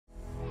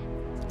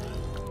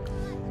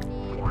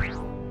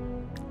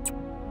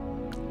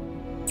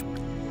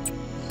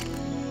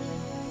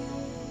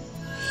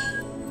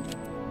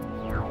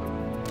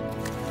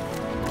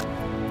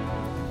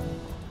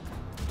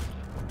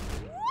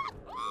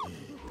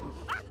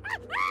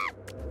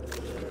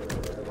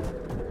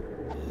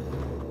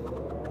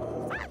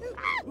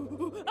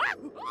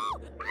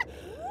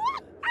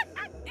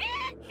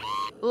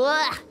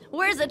Ugh,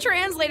 where's a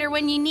translator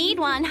when you need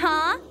one,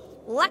 huh?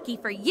 Lucky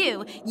for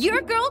you,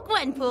 your girl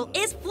Gwenpool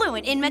is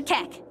fluent in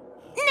macaque.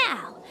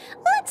 Now,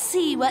 let's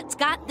see what's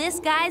got this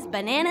guy's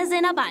bananas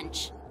in a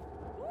bunch.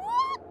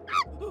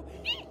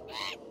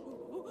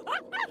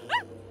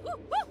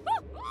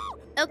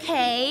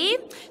 Okay,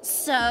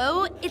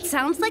 so it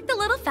sounds like the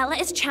little fella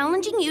is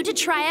challenging you to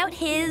try out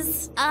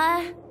his,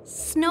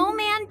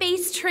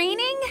 snowman-based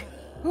training?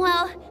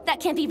 Well, that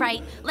can't be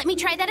right. Let me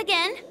try that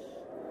again.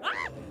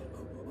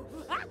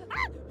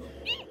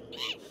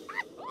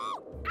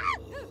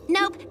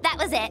 Nope, that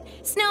was it.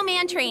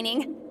 Snowman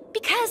training.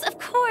 Because, of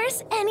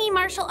course, any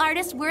martial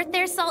artist worth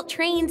their salt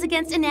trains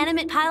against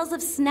inanimate piles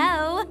of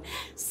snow.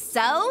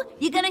 So,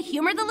 you gonna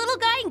humor the little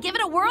guy and give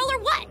it a whirl or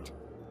what?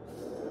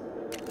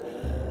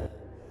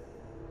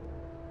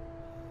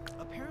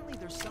 Apparently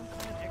there's some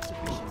kind of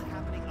exhibition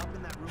happening up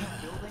in that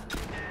ruined building.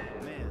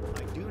 Man,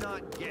 I do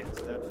not get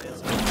that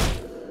fence.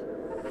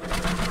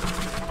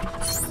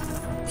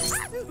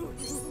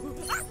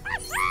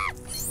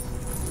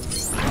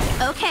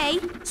 Okay,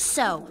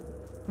 so,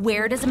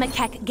 where does a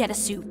macaque get a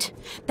suit?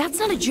 That's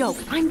not a joke,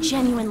 I'm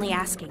genuinely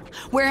asking.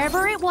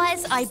 Wherever it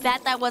was, I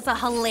bet that was a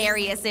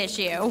hilarious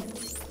issue. Okay,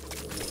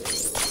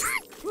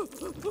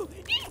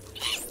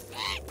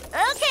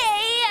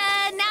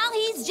 now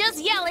he's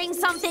just yelling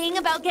something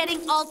about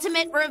getting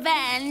ultimate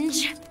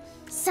revenge.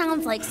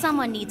 Sounds like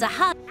someone needs a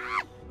hug.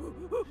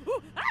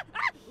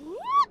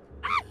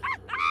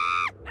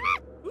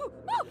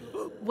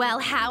 Well,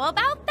 how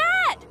about that?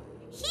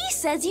 He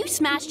says you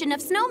smashed enough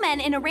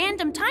snowmen in a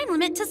random time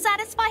limit to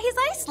satisfy his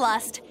ice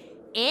lust.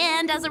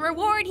 And as a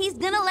reward, he's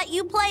gonna let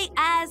you play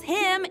as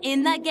him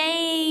in the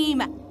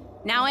game.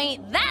 Now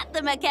ain't that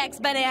the macaque's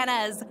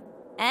bananas?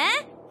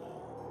 Eh?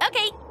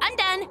 Okay, I'm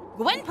done.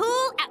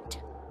 Gwenpool out.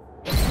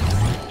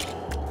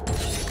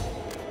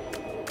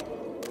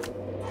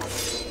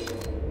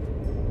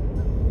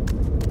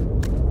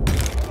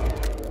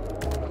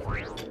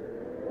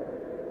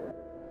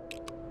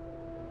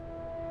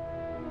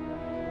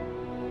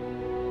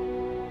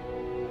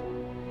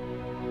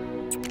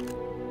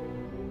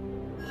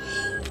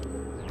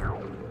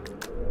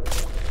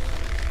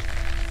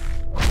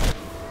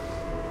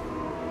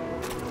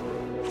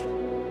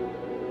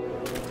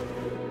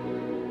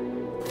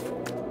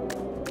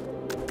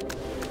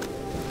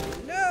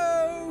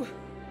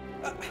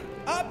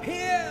 Up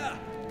here!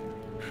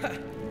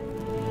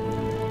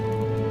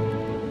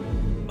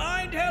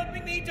 Mind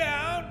helping me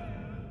down?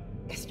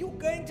 Yes, you're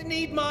going to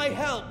need my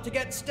help to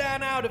get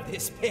Stan out of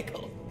this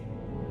pickle.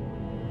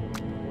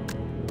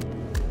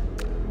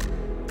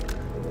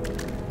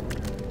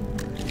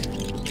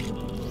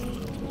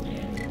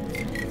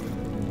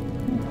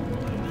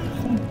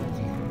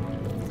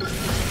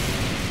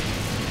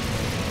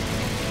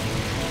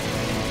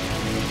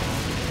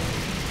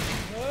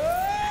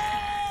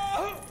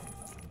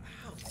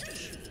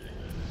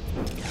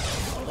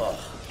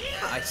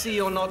 I see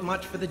you're not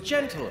much for the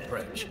gentle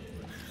approach.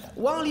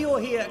 While you're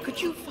here, could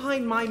you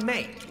find my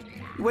mate?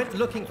 He went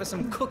looking for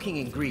some cooking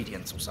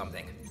ingredients or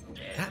something.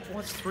 That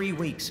was 3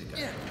 weeks ago.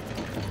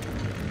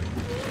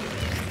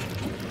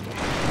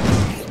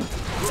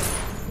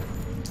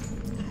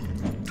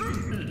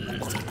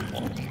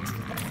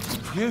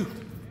 Phew,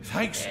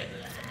 thanks.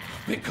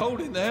 Bit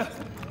cold in there.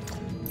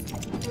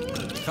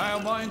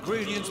 Found my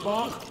ingredients,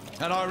 Mark,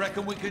 and I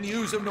reckon we can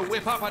use them to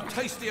whip up a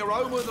tasty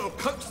aroma that'll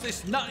coax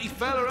this nutty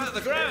fella out of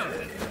the ground.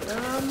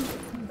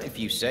 If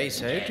you say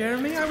so,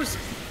 Jeremy. I was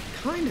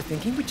kind of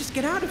thinking we'd just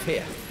get out of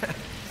here.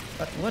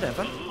 But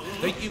whatever.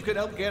 Think you can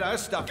help get our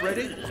stuff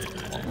ready?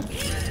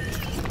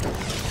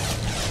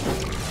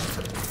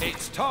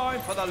 It's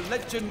time for the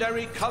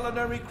legendary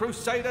culinary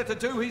crusader to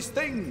do his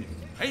thing.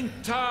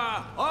 Enter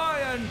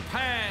Iron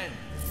Pan.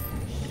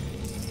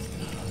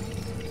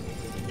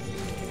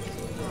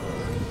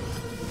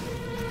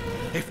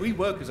 If we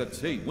work as a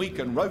team, we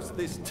can roast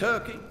this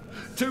turkey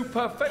to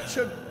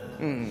perfection.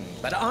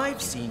 But I've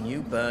seen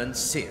you burn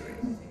cereal.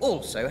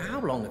 Also,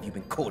 how long have you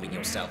been calling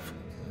yourself?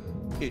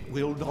 It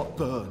will not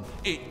burn.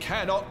 It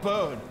cannot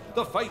burn.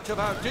 The fate of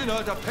our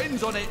dinner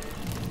depends on it.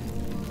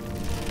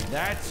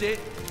 That's it.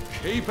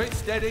 Keep it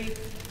steady.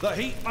 The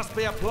heat must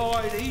be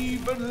applied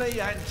evenly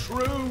and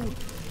true.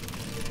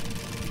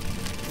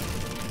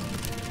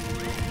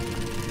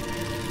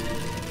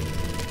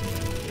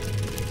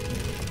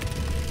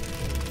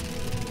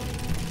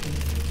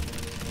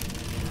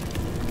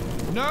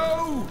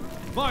 No!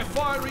 My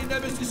fiery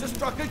nemesis has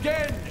struck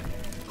again!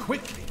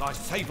 Quickly, my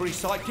savoury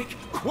sidekick,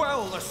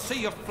 quell the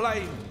sea of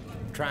flame!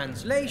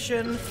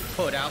 Translation,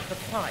 put out the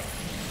fire.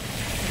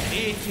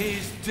 It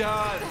is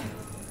done!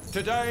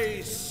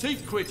 Today's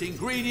secret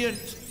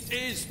ingredient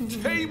is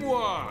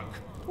teamwork!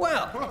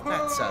 Well,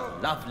 that's a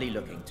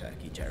lovely-looking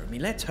turkey, Jeremy.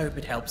 Let's hope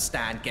it helps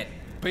Stan get...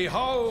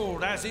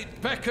 Behold as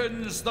it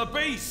beckons the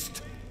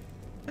beast!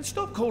 And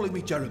stop calling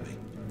me Jeremy.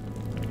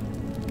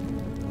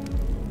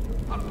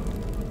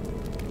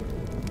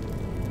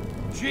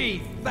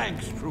 Gee,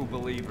 thanks, true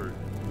believer.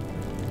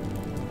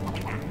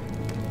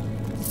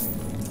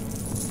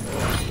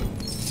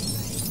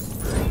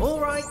 All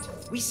right,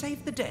 we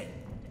saved the day.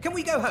 Can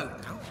we go home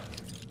now?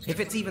 If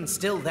it's even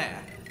still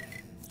there.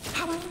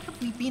 How long have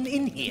we been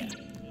in here?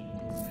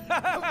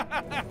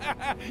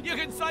 You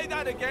can say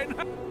that again.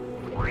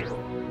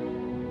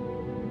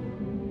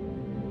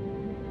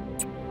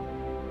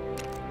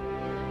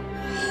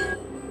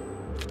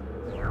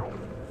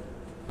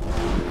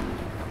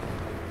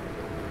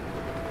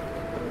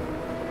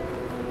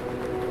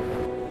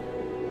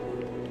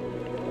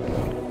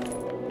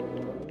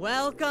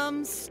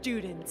 Welcome,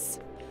 students.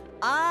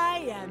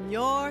 I am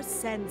your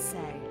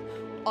sensei.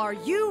 Are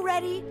you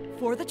ready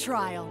for the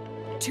trial?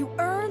 To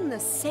earn the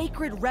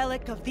sacred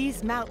relic of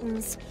these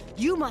mountains,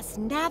 you must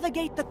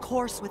navigate the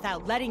course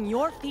without letting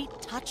your feet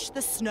touch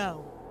the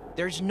snow.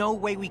 There's no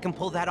way we can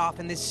pull that off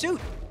in this suit.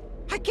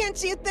 I can't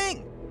see a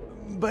thing.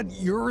 But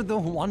you're the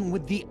one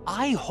with the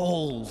eye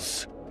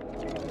holes.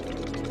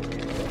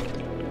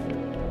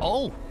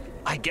 Oh,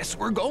 I guess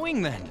we're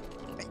going then.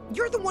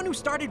 You're the one who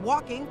started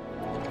walking.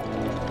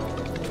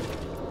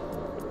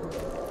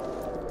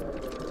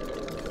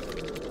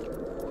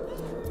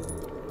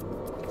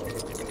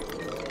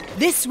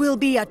 This will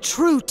be a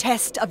true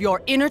test of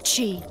your inner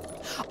chi.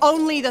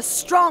 Only the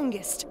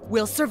strongest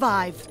will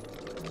survive.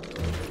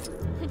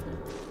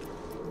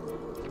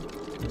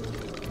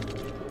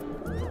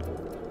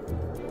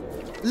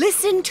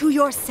 Listen to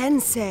your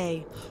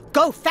sensei.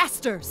 Go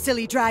faster,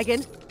 silly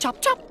dragon.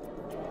 Chop, chop.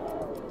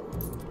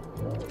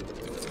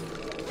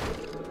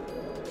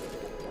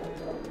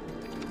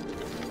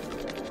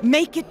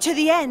 Make it to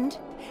the end,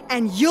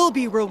 and you'll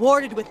be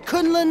rewarded with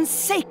Kunlun's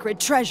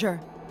sacred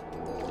treasure.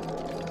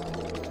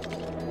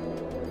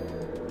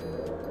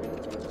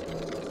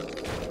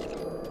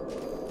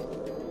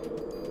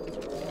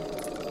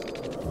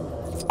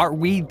 Are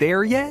we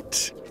there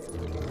yet?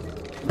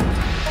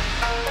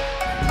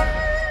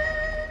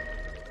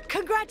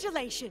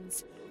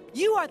 Congratulations!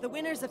 You are the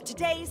winners of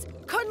today's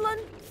Kunlun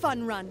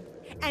Fun Run.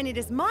 And it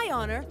is my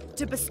honor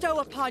to bestow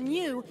upon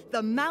you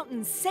the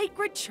mountain's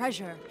sacred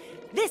treasure,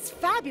 this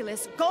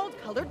fabulous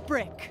gold-colored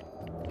brick.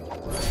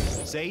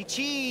 Say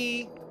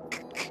chi.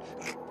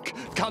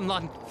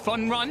 Kunlun,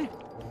 Fun Run?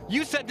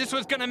 You said this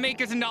was gonna make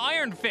us into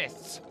Iron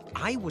Fists!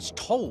 I was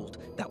told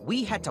that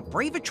we had to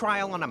brave a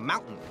trial on a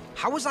mountain.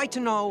 How was I to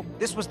know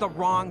this was the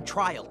wrong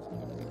trial?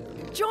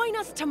 Join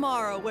us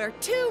tomorrow where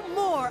 2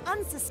 more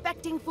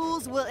unsuspecting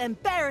fools will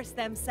embarrass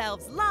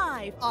themselves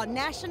live on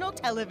national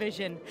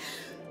television.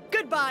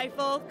 Goodbye,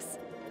 folks.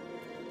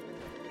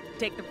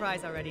 Take the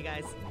prize already,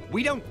 guys.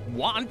 We don't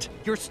want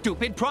your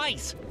stupid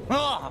price!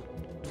 Ugh!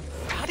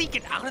 How do you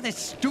get out of this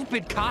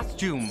stupid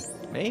costume?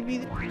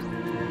 Maybe...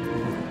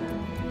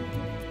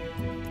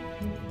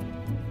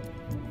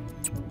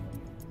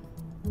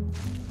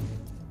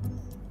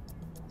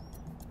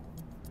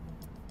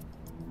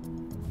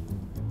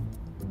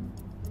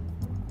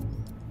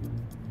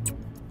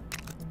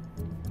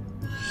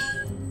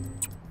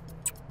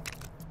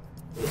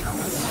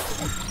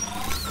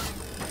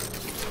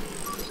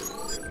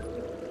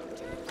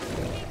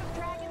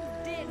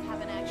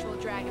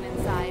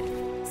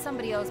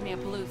 Somebody owes me a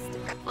boost.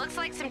 Looks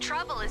like some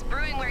trouble is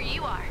brewing where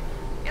you are.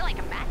 You're like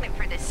a magnet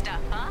for this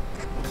stuff, huh?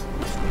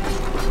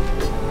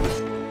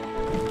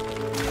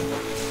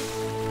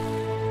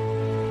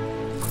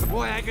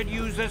 Boy, I could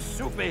use a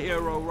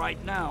superhero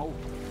right now.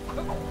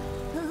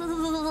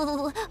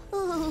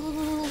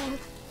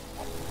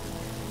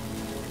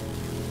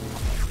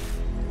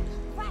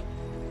 Right,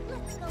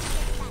 let's go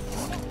get that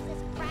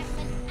Nexus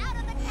fragment out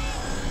of the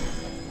cave.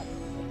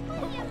 What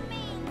do you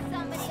mean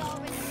somebody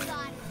already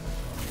got it?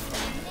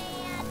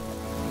 Man.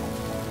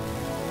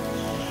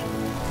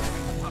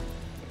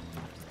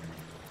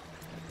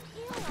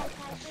 Feel like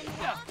I've been walking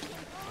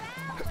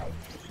for hours.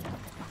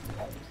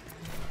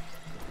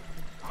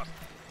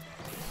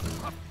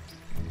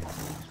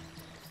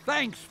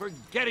 Thanks for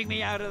getting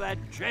me out of that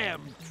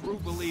jam, true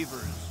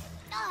believers.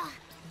 Ugh,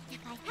 if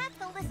I have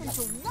to listen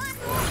to one...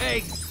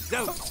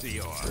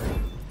 Excelsior!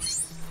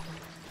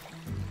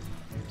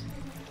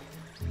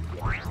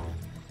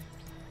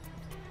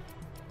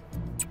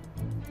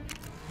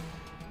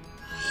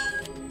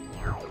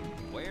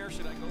 Where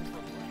should I go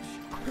for lunch?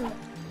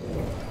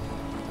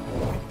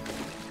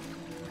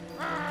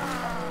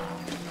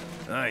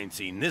 I ain't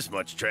seen this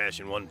much trash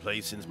in one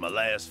place since my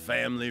last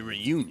family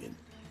reunion.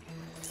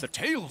 The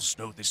Tales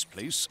know this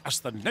place as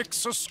the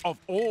nexus of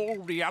all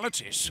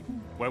realities,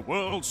 where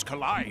worlds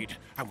collide,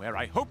 and where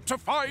I hope to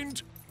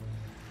find...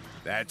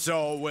 That's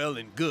all well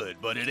and good,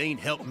 but it ain't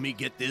helping me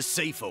get this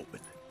safe open.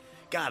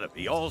 Gotta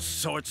be all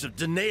sorts of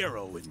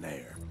dinero in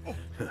there.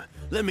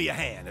 Lend me a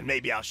hand, and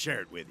maybe I'll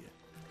share it with you.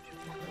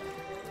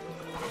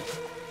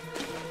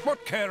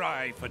 What care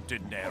I for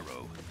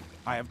dinero?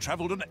 I have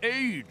traveled an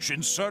age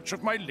in search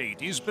of my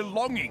lady's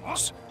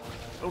belongings,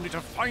 only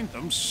to find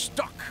them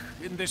stuck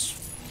in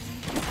this...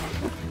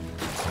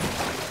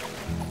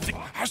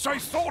 As I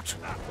thought,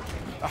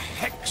 a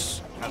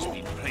hex has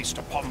been placed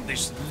upon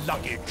this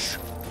luggage.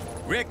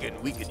 Reckon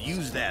we could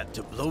use that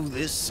to blow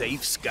this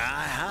safe sky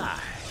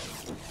high.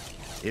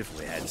 If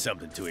we had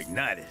something to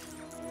ignite it.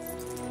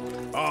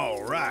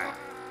 All right.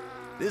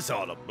 This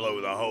ought to blow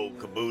the whole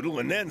caboodle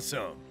and then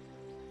some.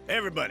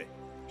 Everybody,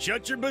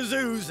 shut your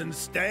bazoos and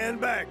stand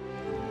back.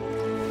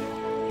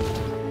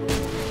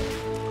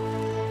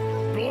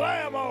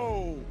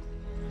 Blammo!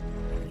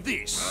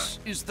 This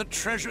is the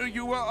treasure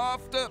you were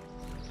after?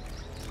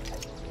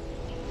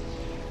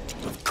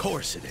 Of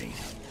course it ain't.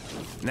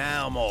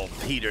 Now I'm all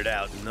petered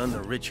out and none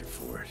the richer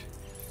for it.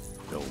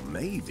 Though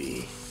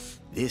maybe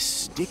this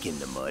stick in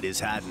the mud is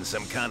hiding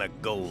some kind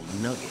of gold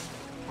nugget.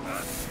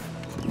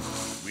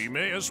 We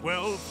may as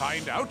well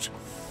find out.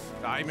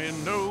 I'm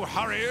in no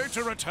hurry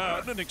to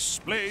return and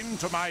explain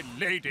to my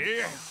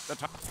lady that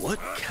What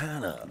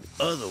kind of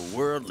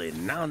otherworldly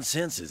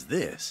nonsense is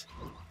this?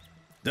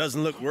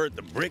 Doesn't look worth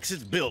the bricks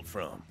it's built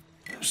from.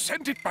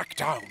 Send it back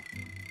down.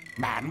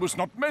 Man was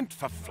not meant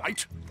for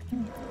flight.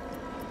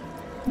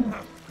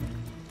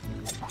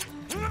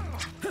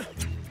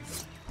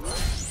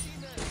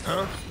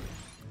 Huh?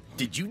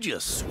 Did you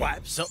just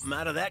swipe something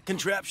out of that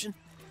contraption?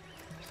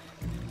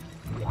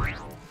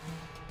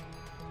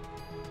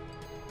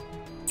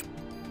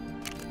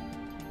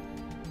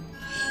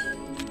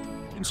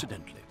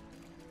 Incidentally,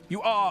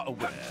 you are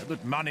aware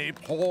that money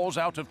pours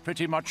out of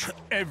pretty much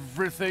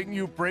everything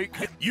you break?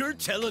 You're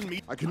telling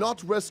me I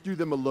cannot rescue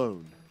them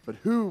alone, but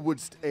who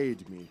wouldst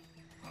aid me?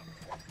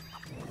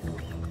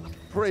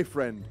 Pray,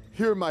 friend,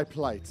 hear my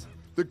plight.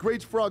 The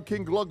great frog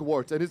king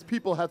Glugwort and his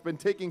people hath been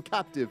taken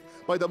captive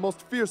by the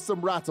most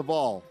fearsome rat of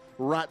all,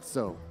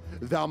 Ratso.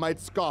 Thou might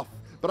scoff,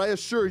 but I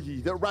assure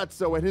ye that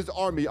Ratso and his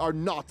army are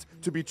not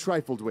to be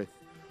trifled with,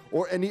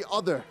 or any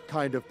other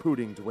kind of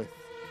puddinged with.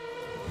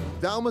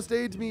 Thou must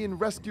aid me in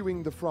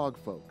rescuing the frog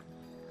folk.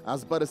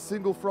 As but a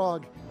single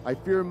frog, I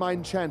fear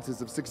mine chances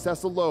of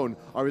success alone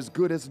are as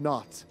good as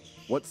naught.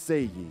 What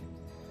say ye?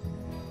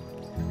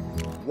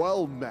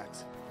 Well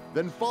met.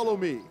 Then follow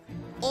me.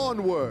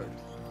 Onward!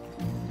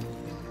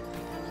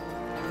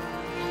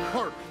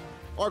 Hark!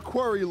 Our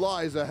quarry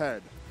lies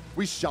ahead.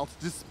 We shall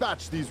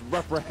dispatch these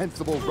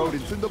reprehensible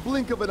rodents in the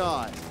blink of an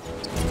eye.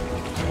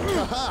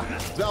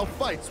 Ha-ha! Thou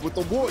fights with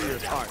the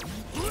warrior's heart.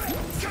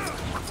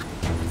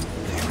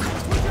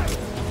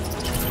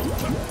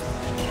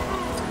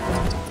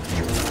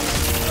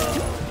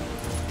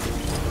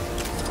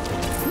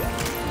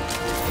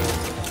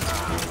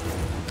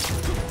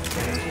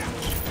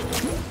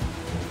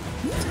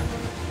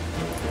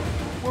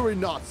 Worry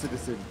not,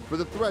 citizen, for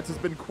the threat has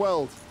been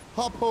quelled.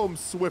 Hop home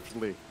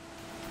swiftly.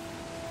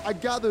 I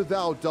gather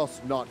thou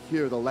dost not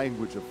hear the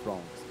language of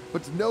frogs,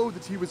 but know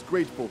that he was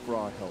grateful for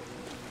our help.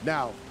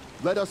 Now,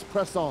 let us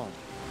press on.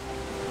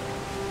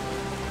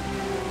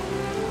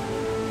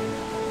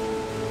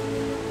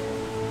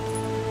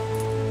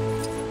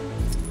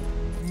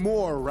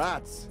 More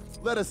rats!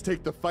 Let us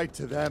take the fight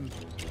to them.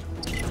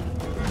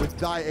 With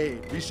thy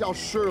aid, we shall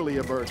surely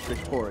emerge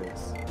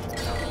victorious.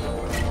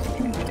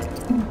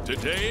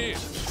 Today,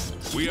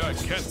 we are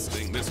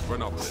canceling this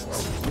Chronopolis.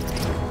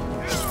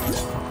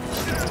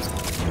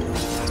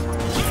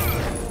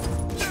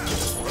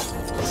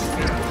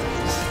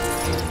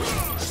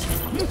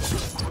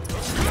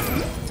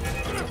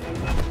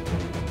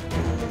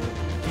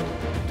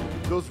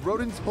 Those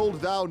rodents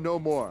hold thou no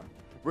more.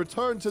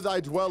 Return to thy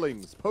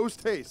dwellings,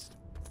 post-haste.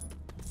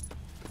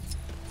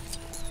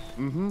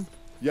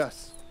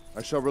 Yes,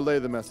 I shall relay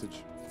the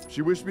message.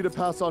 She wished me to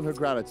pass on her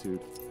gratitude,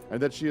 and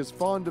that she is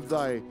fond of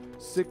thy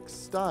sick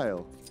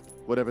style,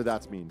 whatever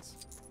that means.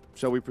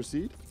 Shall we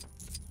proceed?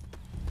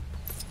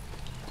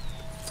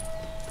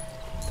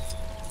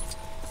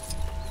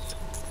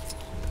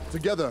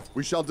 Together,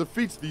 we shall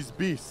defeat these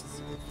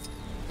beasts.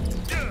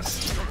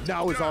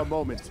 Now is our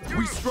moment.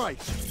 We strike!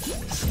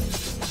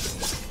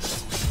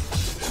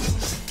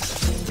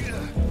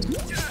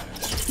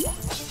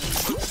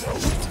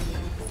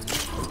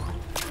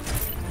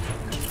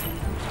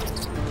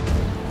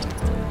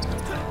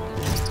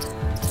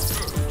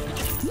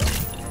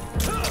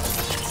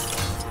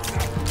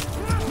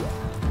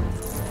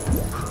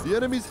 The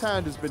enemy's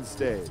hand has been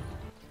stayed.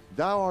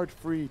 Thou art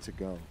free to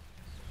go.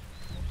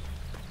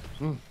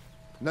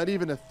 Not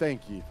even a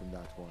thank ye from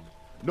that one.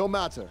 No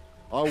matter,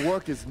 our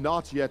work is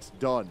not yet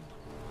done.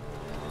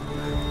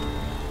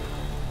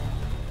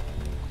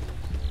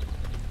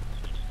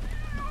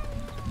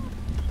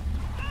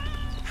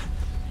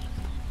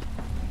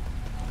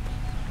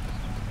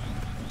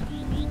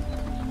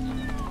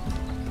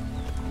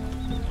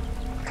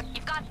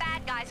 You've got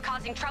bad guys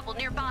causing trouble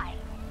nearby.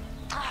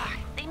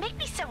 They make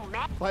me so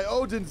mad. By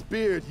Odin's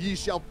beard, ye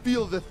shall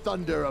feel the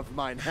thunder of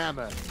mine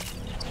hammer.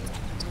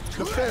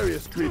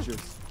 Nefarious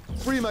creatures,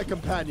 free my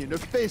companion or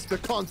face the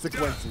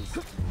consequences.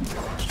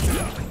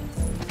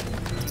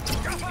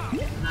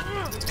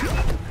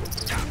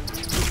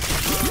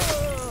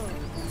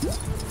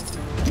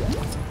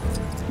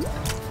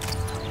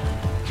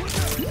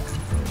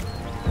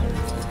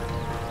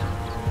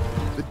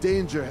 The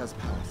danger has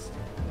passed.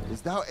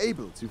 Is thou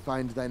able to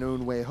find thine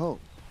own way home?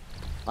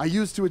 I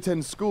used to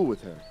attend school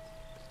with her,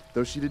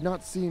 though she did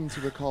not seem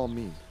to recall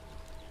me,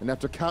 and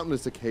after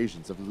countless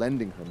occasions of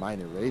lending her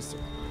mine eraser.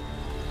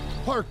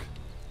 Hark!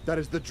 That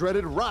is the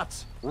dreaded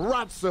Rat,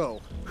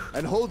 Ratso,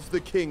 and holds the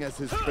king as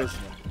his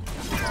prisoner.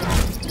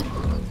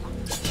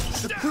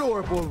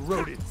 Deplorable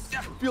rodents!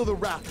 feel the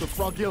wrath of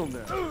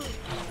Frogilner.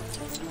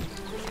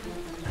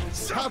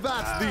 Have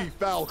at thee,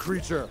 foul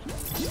creature!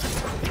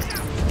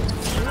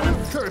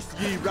 Curse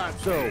ye,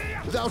 Ratso!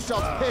 Thou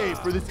shalt pay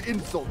for this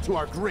insult to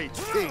our great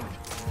king!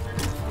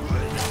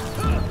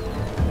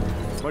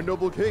 My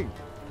noble king,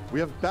 we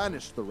have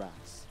banished the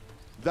rats.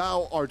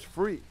 Thou art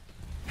free.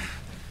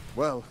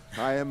 Well,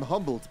 I am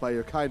humbled by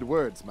your kind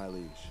words, my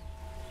liege.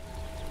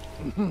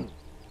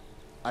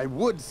 I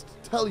would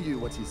tell you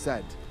what he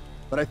said,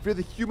 but I fear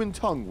the human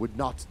tongue would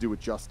not do it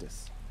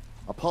justice.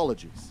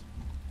 Apologies.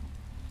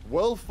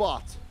 Well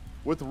fought.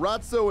 With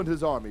Ratso and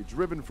his army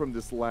driven from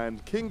this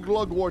land, King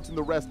Glugwort and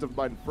the rest of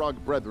mine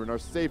frog brethren are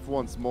safe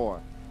once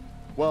more.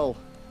 Well,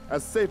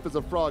 as safe as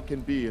a frog can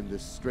be in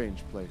this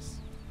strange place.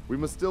 We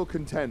must still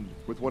contend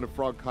with one of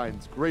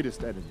Frogkind's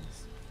greatest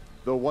enemies,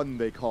 the one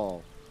they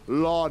call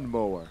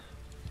Lawnmower.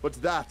 But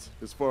that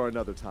is for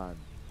another time.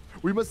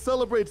 We must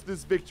celebrate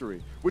this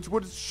victory, which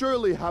would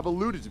surely have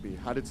eluded me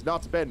had it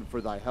not been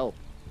for thy help.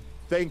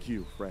 Thank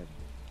you, friend.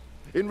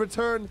 In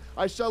return,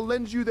 I shall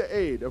lend you the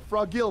aid of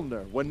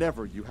Frogilner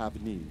whenever you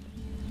have need.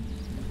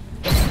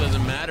 It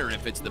doesn't matter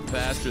if it's the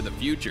past or the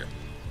future.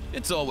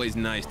 It's always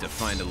nice to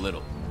find a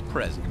little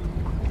present.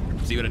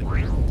 See what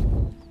I...